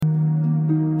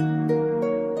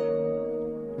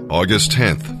August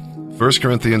 10th, 1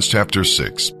 Corinthians chapter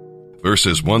 6,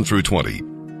 verses 1 through 20.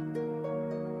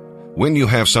 When you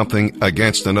have something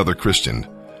against another Christian,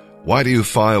 why do you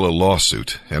file a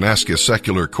lawsuit and ask a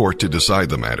secular court to decide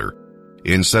the matter,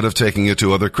 instead of taking it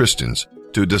to other Christians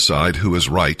to decide who is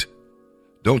right?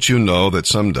 Don't you know that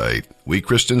someday we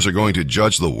Christians are going to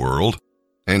judge the world?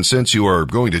 And since you are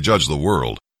going to judge the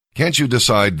world, can't you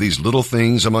decide these little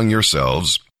things among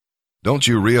yourselves? Don't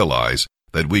you realize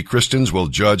that we Christians will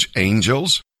judge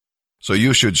angels? So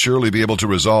you should surely be able to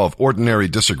resolve ordinary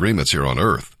disagreements here on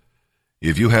earth.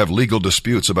 If you have legal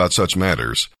disputes about such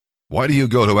matters, why do you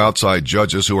go to outside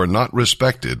judges who are not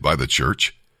respected by the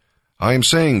church? I am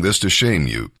saying this to shame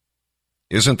you.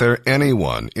 Isn't there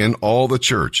anyone in all the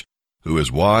church who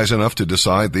is wise enough to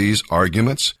decide these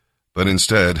arguments? But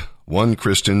instead, one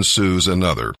Christian sues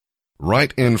another,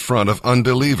 right in front of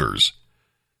unbelievers.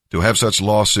 To have such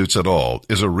lawsuits at all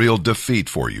is a real defeat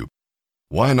for you.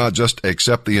 Why not just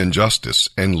accept the injustice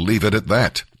and leave it at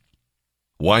that?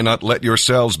 Why not let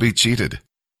yourselves be cheated?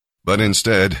 But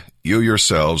instead, you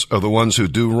yourselves are the ones who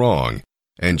do wrong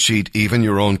and cheat even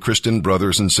your own Christian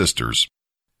brothers and sisters.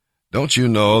 Don't you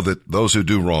know that those who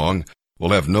do wrong will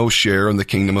have no share in the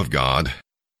kingdom of God?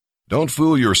 Don't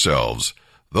fool yourselves.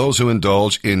 Those who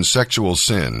indulge in sexual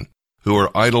sin, who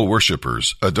are idol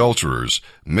worshippers, adulterers,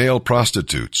 male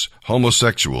prostitutes,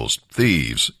 homosexuals,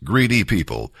 thieves, greedy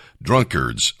people,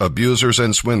 drunkards, abusers,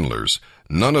 and swindlers,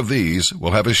 none of these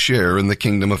will have a share in the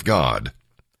kingdom of God.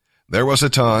 There was a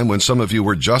time when some of you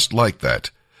were just like that,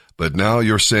 but now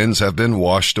your sins have been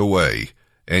washed away,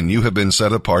 and you have been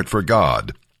set apart for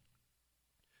God.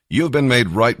 You have been made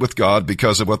right with God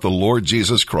because of what the Lord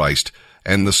Jesus Christ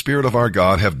and the Spirit of our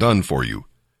God have done for you.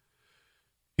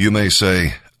 You may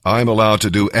say, I'm allowed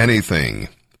to do anything,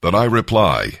 but I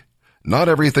reply, not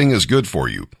everything is good for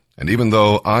you, and even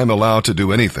though I'm allowed to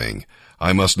do anything,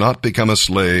 I must not become a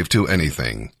slave to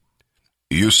anything.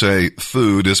 You say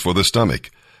food is for the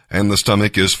stomach, and the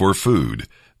stomach is for food.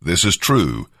 This is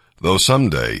true, though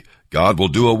someday God will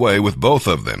do away with both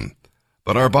of them.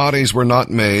 But our bodies were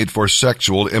not made for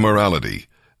sexual immorality.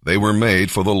 They were made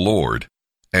for the Lord,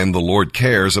 and the Lord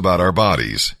cares about our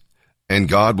bodies. And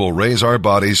God will raise our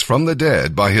bodies from the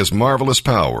dead by His marvelous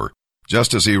power,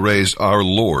 just as He raised our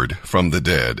Lord from the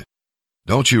dead.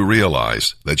 Don't you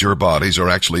realize that your bodies are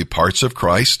actually parts of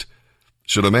Christ?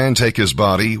 Should a man take his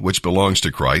body, which belongs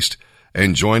to Christ,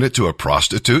 and join it to a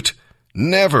prostitute?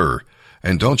 Never!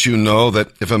 And don't you know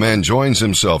that if a man joins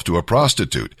himself to a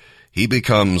prostitute, he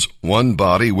becomes one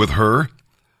body with her?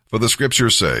 For the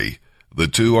Scriptures say, the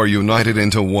two are united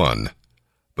into one.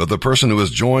 But the person who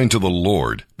is joined to the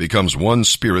Lord becomes one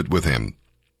spirit with Him.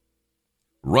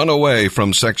 Run away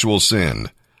from sexual sin.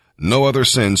 No other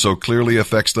sin so clearly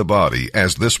affects the body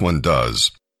as this one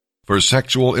does. For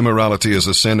sexual immorality is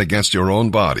a sin against your own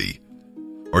body.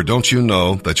 Or don't you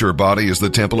know that your body is the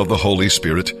temple of the Holy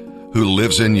Spirit, who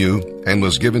lives in you and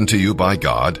was given to you by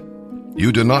God?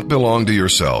 You do not belong to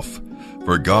yourself,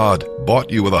 for God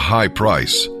bought you with a high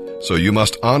price, so you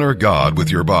must honor God with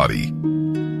your body.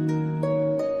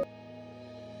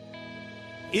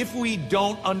 If we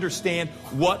don't understand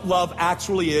what love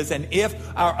actually is, and if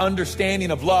our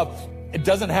understanding of love, it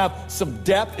doesn't have some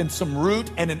depth and some root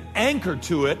and an anchor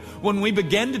to it, when we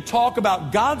begin to talk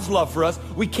about God's love for us,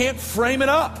 we can't frame it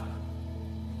up.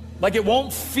 Like it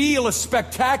won't feel as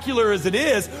spectacular as it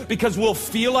is, because we'll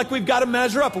feel like we've got to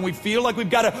measure up and we feel like we've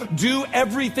got to do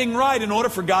everything right in order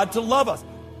for God to love us.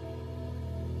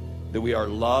 That we are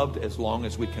loved as long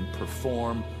as we can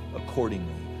perform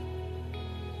accordingly.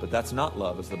 But that's not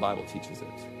love as the Bible teaches it.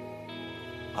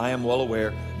 I am well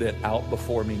aware that out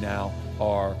before me now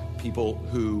are people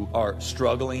who are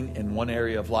struggling in one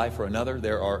area of life or another.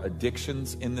 There are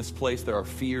addictions in this place. There are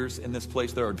fears in this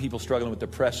place. There are people struggling with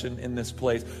depression in this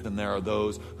place. And there are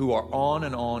those who are on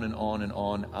and on and on and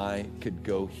on. I could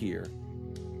go here.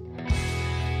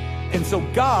 And so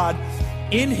God,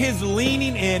 in His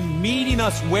leaning in, meeting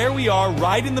us where we are,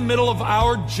 right in the middle of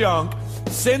our junk,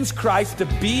 sends Christ to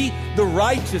be the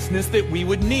righteousness that we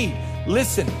would need.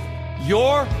 Listen,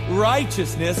 your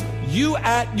righteousness, you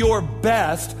at your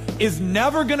best, is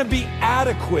never going to be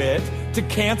adequate to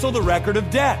cancel the record of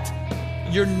debt.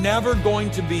 You're never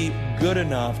going to be good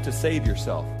enough to save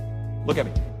yourself. Look at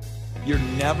me. You're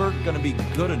never going to be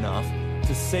good enough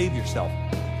to save yourself,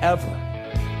 ever.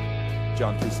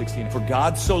 John 3:16, for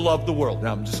God so loved the world.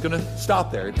 Now I'm just going to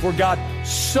stop there. For God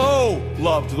so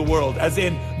loved the world, as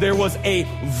in there was a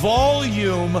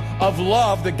volume of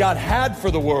love that God had for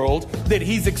the world that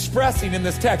He's expressing in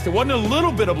this text. It wasn't a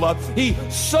little bit of love. He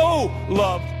so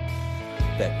loved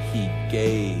that He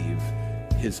gave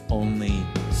his only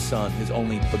son, his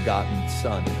only begotten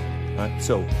son. Right?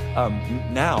 So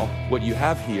now what you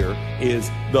have here is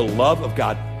the love of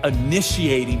God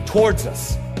initiating towards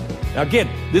us. Now again,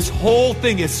 this whole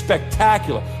thing is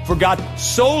spectacular. For God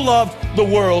so loved the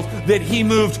world that he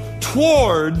moved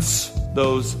towards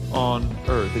those on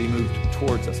earth, that he moved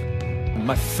towards us.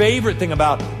 My favorite thing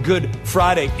about Good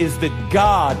Friday is that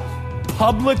God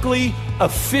publicly,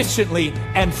 efficiently,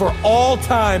 and for all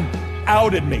time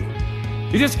outed me.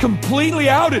 He just completely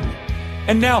outed me.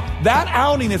 And now that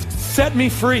outing has set me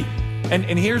free. And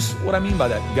here's what I mean by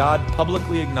that. God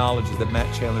publicly acknowledges that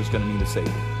Matt Chandler is going to need a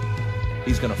Savior.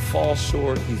 He's going to fall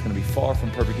short. He's going to be far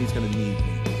from perfect. He's going to need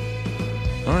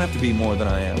me. I don't have to be more than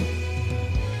I am.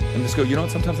 And just go, you know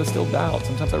what, sometimes I still doubt.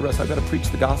 Sometimes I rest. I've got to preach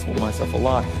the gospel to myself a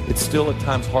lot. It's still at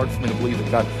times hard for me to believe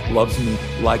that God loves me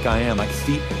like I am. I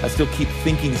still keep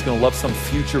thinking he's going to love some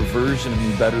future version of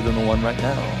me better than the one right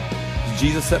now.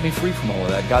 Jesus set me free from all of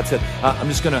that. God said, I'm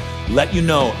just going to let you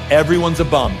know everyone's a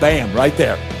bum. Bam, right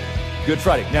there. Good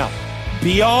Friday. Now,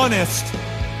 be honest,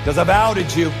 because I've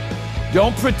outed you.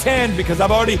 Don't pretend, because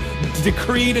I've already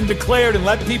decreed and declared and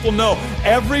let people know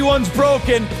everyone's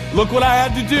broken. Look what I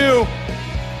had to do.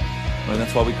 And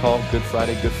that's why we call Good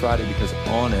Friday, because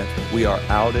on it we are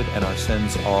outed and our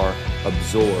sins are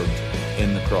absorbed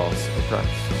in the cross of Christ.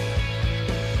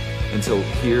 And so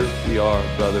here we are,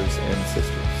 brothers and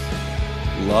sisters,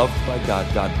 loved by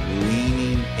God, God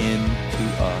leaning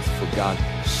into us, for God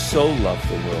so loved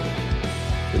the world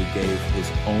that he gave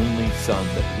his only son,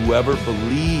 that whoever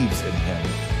believes in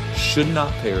him should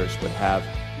not perish but have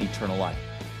eternal life.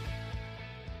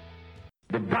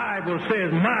 The Bible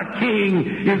says, my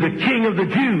king is the king of the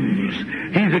Jews.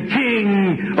 He's the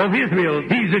king of Israel.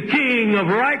 He's the king of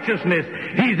righteousness.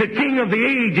 He's the king of the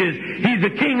ages. He's the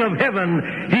king of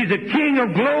heaven. He's the king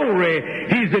of glory.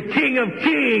 He's the king of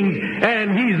kings.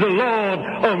 And he's the Lord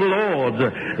of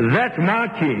lords. That's my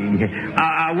king.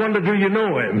 I wonder, do you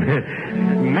know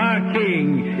him? My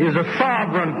king is a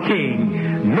sovereign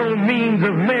king. No means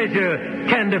of measure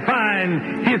can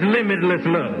define his limitless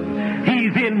love.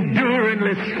 He's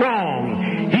enduringly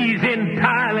strong. He's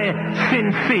entirely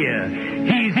sincere.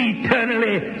 He's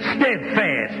eternally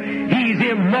steadfast. He's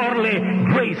immortally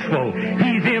graceful.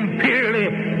 He's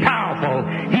imperially powerful.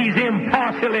 He's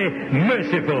impartially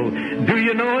merciful. Do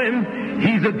you know him?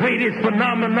 He's the greatest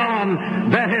phenomenon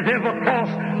that has ever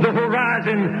crossed the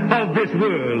horizon of this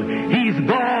world. He's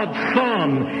God's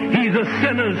Son. He's a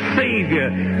sinner's Savior.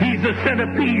 He's the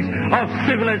centerpiece of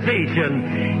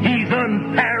civilization. He's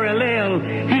unparalleled.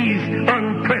 He's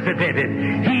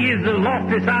unprecedented. He is the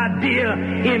loftiest idea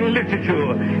in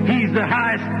literature. He's the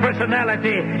highest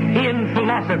personality in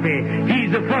philosophy.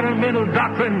 He's the fundamental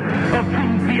doctrine of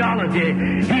true theology.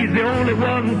 He's the only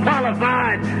one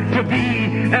qualified to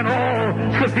be an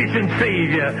all-sufficient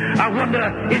Savior. I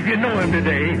wonder if you know him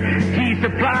today. He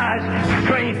supplies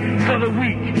strength for the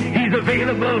weak. He's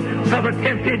available for the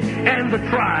tempted and the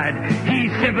tried. He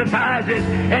sympathizes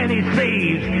and he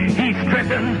saves. He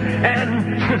strengthens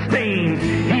and sustains.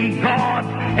 He guards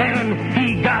and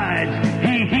he guides.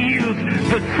 He heals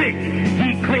the sick.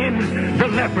 He cleanses the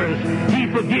lepers. He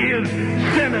forgives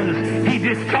sinners. He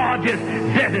discharges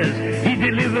debtors. He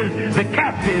delivers the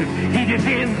captive. He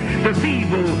defends the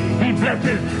feeble. He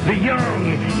blesses the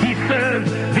young. He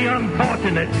serves the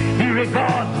unfortunate. He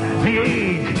regards the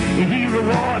aged. He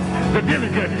rewards the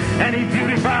diligent. And he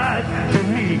beautifies the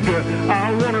meek.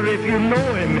 I wonder if you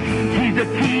know him. He's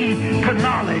the key to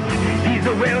knowledge. He's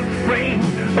the wellspring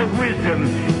of wisdom.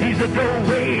 He's the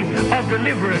doorway of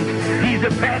deliverance. He's the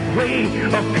pathway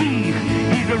of peace.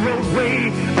 He's the roadway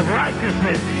of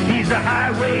righteousness. He's the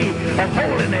highway of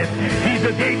holiness. He's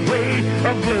the gateway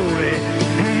of glory.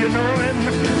 Do you know him?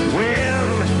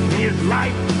 Well, his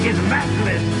life is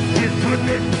matchless. His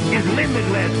goodness is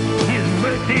limitless. His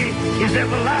mercy is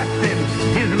everlasting.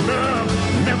 His love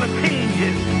never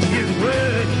changes. His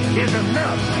word is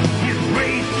enough. His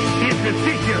grace is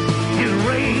sufficient. His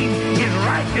reign is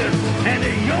righteous. And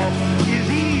his yoke is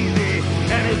easy.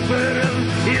 And his burden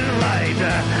is light.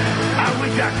 I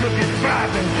wish I could describe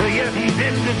him to you. He's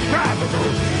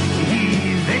indescribable.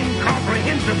 He's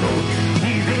incomprehensible.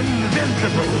 He's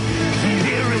invincible. He's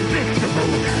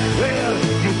irresistible. Well,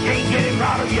 you can't get him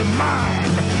out of your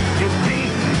mind. You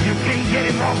can't get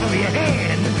him off of your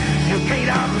hand. You can't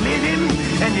outlive him,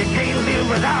 and you can't live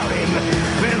without him.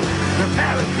 Well, the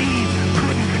Pharisees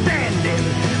couldn't stand him,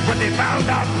 but they found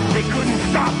out they couldn't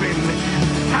stop him.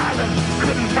 Pilate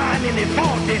couldn't find any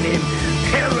fault in him.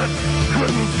 Herod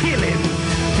couldn't kill him.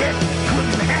 Death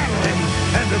couldn't handle him,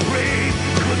 and the grave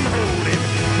couldn't hold him.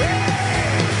 Yeah!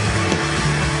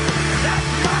 That's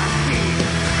my king.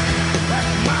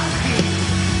 That's my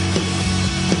king.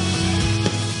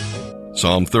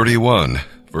 Psalm 31,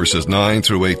 verses 9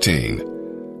 through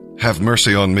 18. Have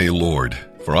mercy on me, Lord,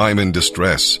 for I am in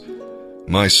distress.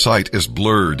 My sight is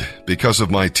blurred because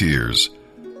of my tears.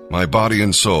 My body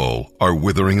and soul are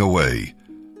withering away.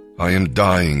 I am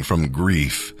dying from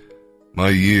grief. My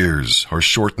years are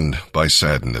shortened by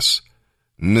sadness.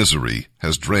 Misery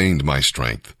has drained my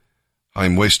strength. I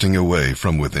am wasting away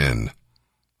from within.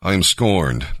 I am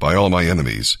scorned by all my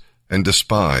enemies and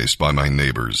despised by my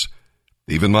neighbors.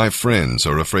 Even my friends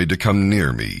are afraid to come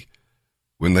near me.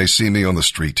 When they see me on the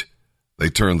street, they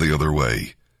turn the other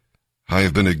way. I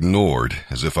have been ignored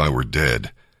as if I were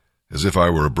dead, as if I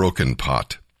were a broken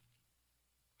pot.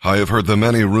 I have heard the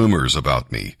many rumors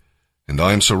about me, and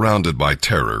I am surrounded by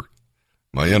terror.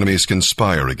 My enemies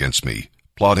conspire against me,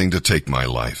 plotting to take my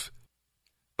life.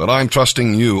 But I am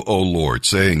trusting you, O Lord,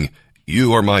 saying,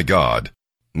 You are my God.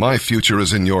 My future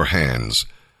is in your hands.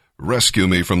 Rescue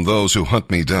me from those who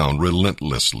hunt me down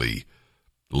relentlessly.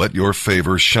 Let your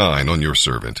favor shine on your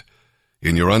servant.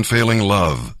 In your unfailing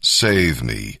love, save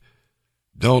me.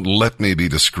 Don't let me be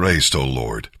disgraced, O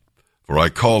Lord, for I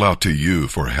call out to you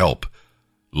for help.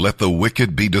 Let the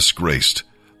wicked be disgraced.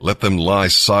 Let them lie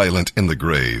silent in the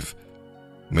grave.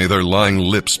 May their lying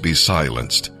lips be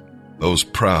silenced, those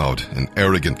proud and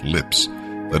arrogant lips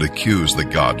that accuse the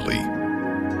godly.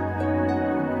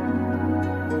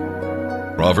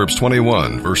 Proverbs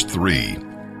 21, verse 3.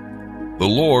 The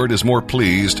Lord is more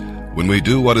pleased when we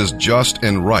do what is just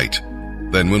and right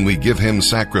than when we give him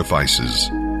sacrifices.